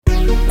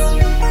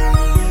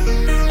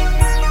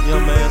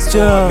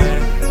Yeah.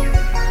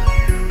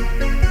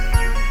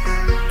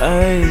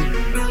 Hey.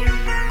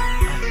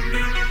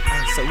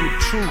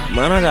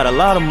 Man, I got a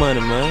lot of money,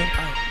 man.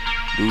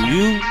 Do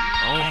you?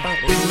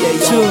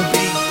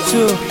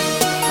 Chill.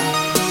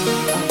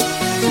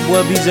 Your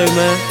boy BJ,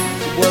 man.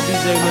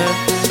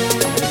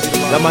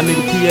 Got my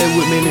nigga PA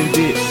with me in this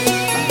bit.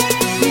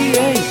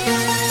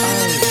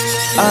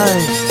 PA.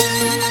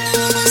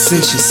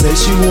 Since she said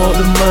she want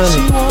the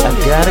money, I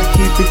gotta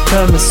keep it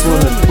coming.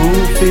 Swimming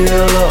pool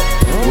fill up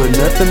with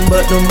nothing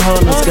but them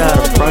hunters. Got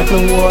a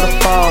Franklin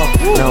waterfall,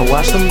 now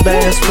watch them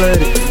bands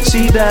flooded.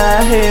 She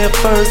died head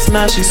first,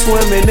 now she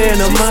swimming in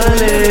the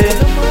money.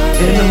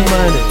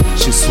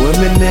 She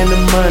swimming in the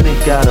money.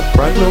 Got a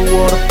Franklin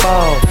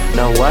waterfall,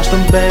 now watch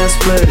them bands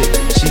flooded.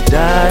 She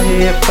died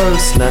head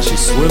first, now she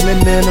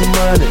swimming in the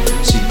money.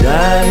 She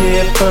died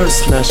head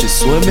first, now she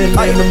swimming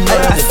in the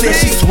money. I said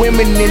she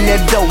swimming in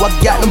that dough. I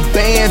got them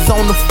bands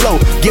on the floor.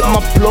 Get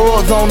my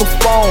floors on the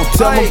phone.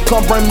 Tell them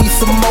come bring me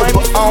some more,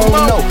 but I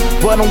don't know.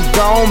 But I'm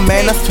gone,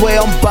 man. I swear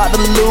I'm about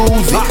to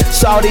lose it.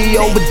 Shawty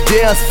over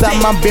there,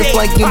 inside my bed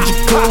flanking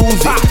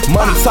jacuzzi.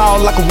 Money tall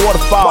like a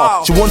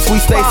waterfall. She want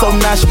sweet steak, so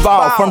now she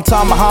ball. From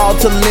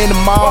Tomahawk to Linda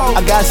Mall,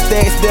 I got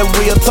stacks that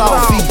real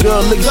talk. See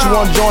girl, look, she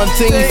wanna join the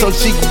team, so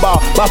she can ball.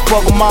 But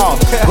fuck them all.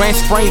 Grand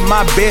Spring,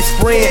 my best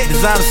friend.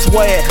 Designer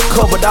swag,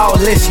 covered all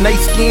in snake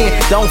skin.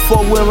 Don't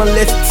fuck with her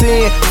unless it's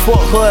 10.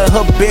 Fuck her and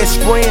her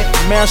best friend.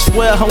 Man, I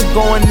swear I'm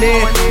going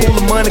in. Pull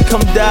the money,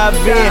 come dive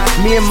in.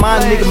 Me and my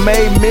nigga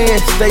made men.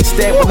 Stay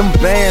stacked with them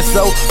bands,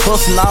 so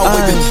hustle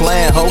always been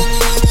playing, ho.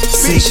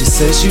 See, she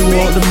said she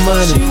want the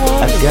money,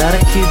 I gotta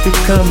keep it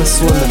coming.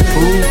 Swimming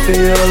pool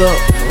fill up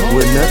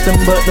with nothing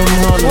but them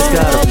hunters.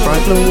 Got a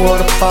Franklin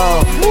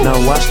waterfall, now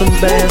watch them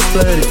bands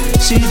flooded.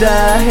 She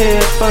died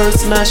head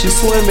first, now she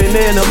swimming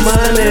in the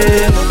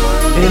money.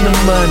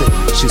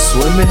 She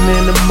swimming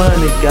in the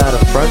money. Got a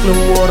Franklin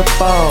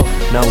waterfall,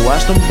 now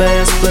watch them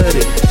bands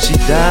flooded. She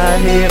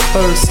died head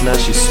first, now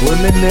she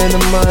swimming in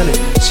the money.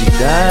 She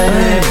died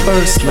head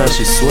first, now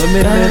she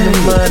swimming in the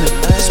money.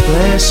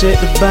 Splash at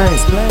the bank,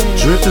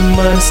 dripping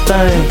money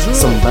stain.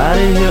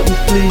 Somebody help me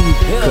please,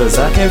 cause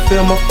I can't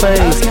feel my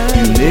face.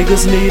 You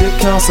niggas need a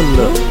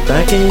counselor,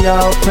 thinking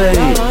y'all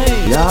paid.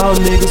 Y'all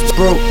niggas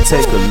broke,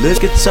 take a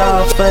look at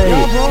y'all fade.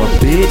 My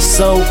bitch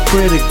so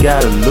pretty,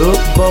 gotta look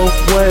both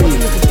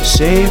ways.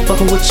 She ain't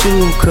fucking with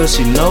you, cause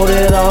she know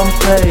that I'm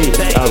paid.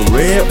 I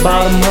red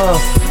bottom her,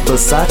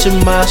 Versace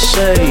my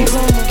shades,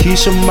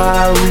 Keisha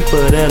my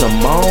reaper, then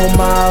I'm on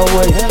my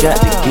way. Got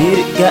to get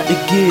it,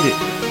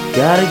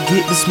 gotta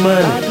get this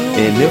money.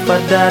 And if I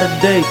die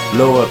today,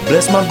 Lord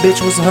bless my bitch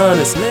was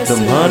hundreds.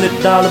 Them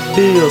 $100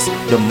 bills,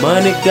 the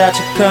money got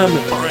you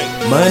coming.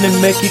 Money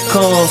make you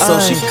come, so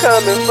she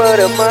coming for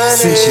the money.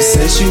 See, she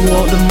said she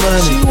want the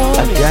money,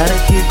 I gotta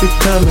keep it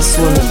coming.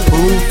 Swimming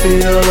pool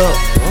fill up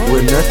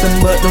with nothing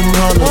but them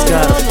hunters.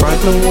 Got a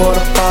Franklin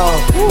waterfall,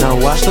 now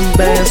watch them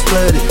bands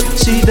flooded.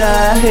 She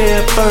died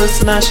head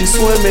first, now she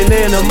swimming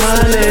in the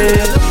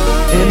money.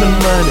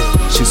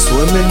 She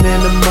swimming in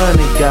the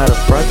money. Got a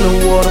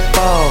Franklin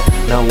waterfall,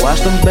 now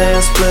watch them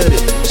bands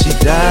flooded. She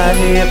died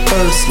head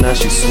first, now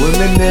she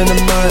swimming in the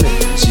money.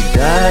 She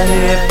died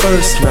head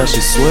first, now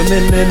she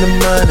swimming in the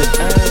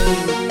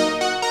money.